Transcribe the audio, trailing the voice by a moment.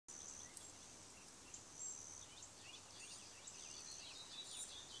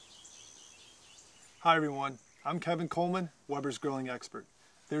Hi everyone, I'm Kevin Coleman, Weber's grilling expert.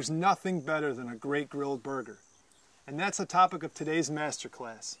 There's nothing better than a great grilled burger. And that's the topic of today's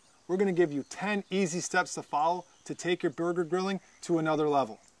masterclass. We're going to give you 10 easy steps to follow to take your burger grilling to another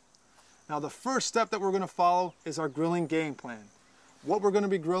level. Now the first step that we're going to follow is our grilling game plan. What we're going to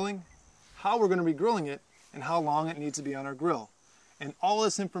be grilling, how we're going to be grilling it, and how long it needs to be on our grill. And all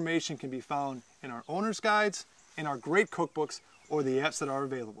this information can be found in our owner's guides, in our great cookbooks, or the apps that are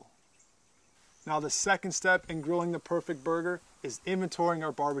available. Now the second step in grilling the perfect burger is inventorying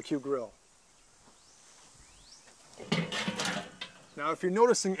our barbecue grill. Now if you're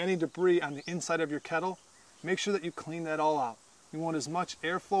noticing any debris on the inside of your kettle, make sure that you clean that all out. You want as much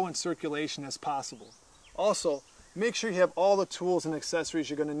airflow and circulation as possible. Also, make sure you have all the tools and accessories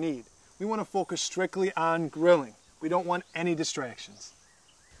you're going to need. We want to focus strictly on grilling. We don't want any distractions.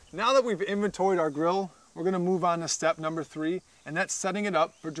 Now that we've inventoried our grill, we're going to move on to step number 3, and that's setting it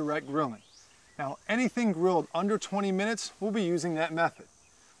up for direct grilling. Now anything grilled under 20 minutes, we'll be using that method.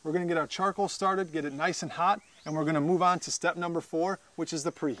 We're going to get our charcoal started, get it nice and hot, and we're going to move on to step number 4, which is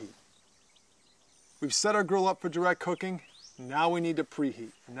the preheat. We've set our grill up for direct cooking, now we need to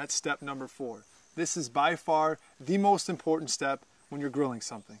preheat, and that's step number 4. This is by far the most important step when you're grilling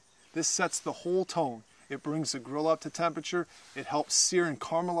something. This sets the whole tone. It brings the grill up to temperature, it helps sear and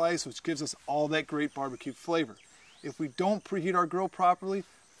caramelize, which gives us all that great barbecue flavor. If we don't preheat our grill properly,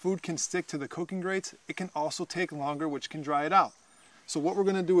 food can stick to the cooking grates. It can also take longer, which can dry it out. So what we're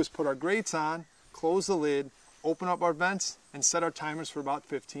going to do is put our grates on, close the lid, open up our vents, and set our timers for about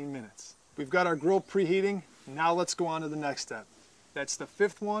 15 minutes. We've got our grill preheating. Now let's go on to the next step. That's the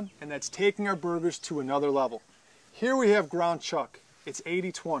 5th one, and that's taking our burgers to another level. Here we have ground chuck. It's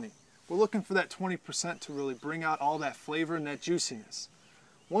 80-20. We're looking for that 20% to really bring out all that flavor and that juiciness.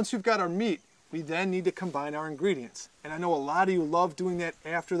 Once we've got our meat, we then need to combine our ingredients. And I know a lot of you love doing that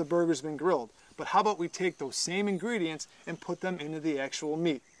after the burger's been grilled, but how about we take those same ingredients and put them into the actual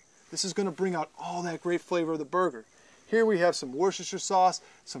meat? This is going to bring out all that great flavor of the burger. Here we have some Worcestershire sauce,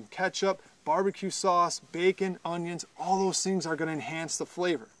 some ketchup, barbecue sauce, bacon, onions. All those things are going to enhance the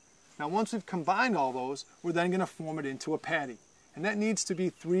flavor. Now once we've combined all those, we're then going to form it into a patty. And that needs to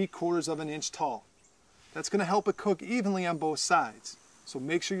be 3/4 of an inch tall. That's going to help it cook evenly on both sides. So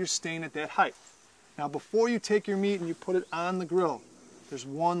make sure you're staying at that height. Now before you take your meat and you put it on the grill, there's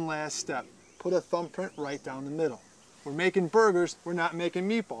one last step. Put a thumbprint right down the middle. We're making burgers, we're not making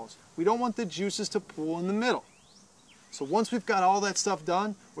meatballs. We don't want the juices to pool in the middle. So once we've got all that stuff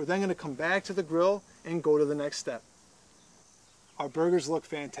done, we're then going to come back to the grill and go to the next step. Our burgers look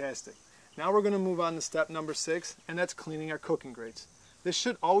fantastic. Now we're going to move on to step number 6, and that's cleaning our cooking grates. This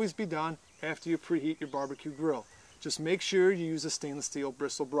should always be done after you preheat your barbecue grill. Just make sure you use a stainless steel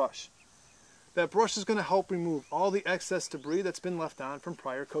bristle brush. That brush is going to help remove all the excess debris that's been left on from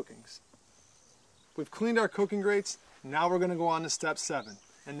prior cookings. We've cleaned our cooking grates. Now we're going to go on to step 7,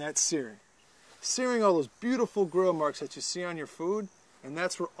 and that's searing. Searing all those beautiful grill marks that you see on your food, and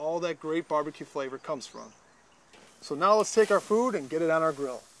that's where all that great barbecue flavor comes from. So now let's take our food and get it on our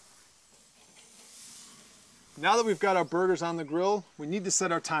grill. Now that we've got our burgers on the grill, we need to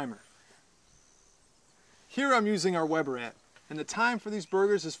set our timer. Here I'm using our Weber app, and the time for these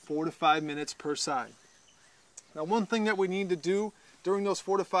burgers is 4 to 5 minutes per side. Now one thing that we need to do during those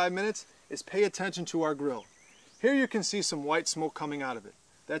 4 to 5 minutes is pay attention to our grill. Here you can see some white smoke coming out of it.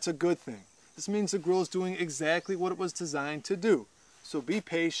 That's a good thing. This means the grill is doing exactly what it was designed to do. So be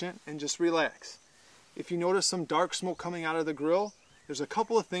patient and just relax. If you notice some dark smoke coming out of the grill, there's a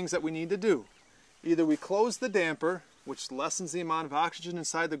couple of things that we need to do. Either we close the damper, which lessens the amount of oxygen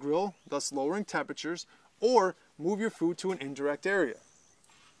inside the grill, thus lowering temperatures, or move your food to an indirect area.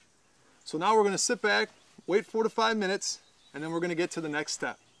 So now we're going to sit back, wait 4 to 5 minutes, and then we're going to get to the next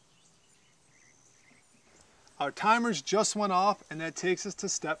step. Our timers just went off, and that takes us to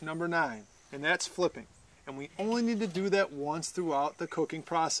step number 9, and that's flipping. And we only need to do that once throughout the cooking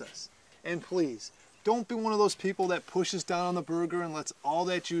process. And please, don't be one of those people that pushes down on the burger and lets all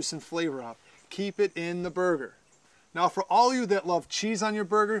that juice and flavor out. Keep it in the burger. Now for all you that love cheese on your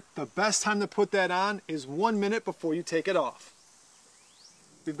burger, the best time to put that on is 1 minute before you take it off.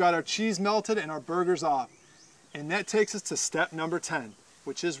 We've got our cheese melted and our burgers off. And that takes us to step number 10,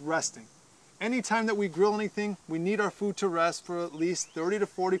 which is resting. Anytime that we grill anything, we need our food to rest for at least 30 to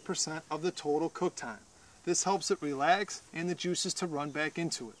 40% of the total cook time. This helps it relax and the juices to run back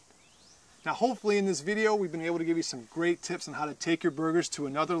into it. Now hopefully in this video we've been able to give you some great tips on how to take your burgers to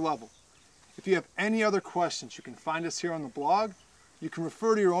another level. If you have any other questions, you can find us here on the blog. You can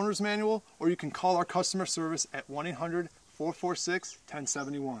refer to your owner's manual, or you can call our customer service at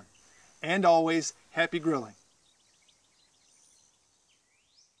 1-800-446-1071. And always, happy grilling.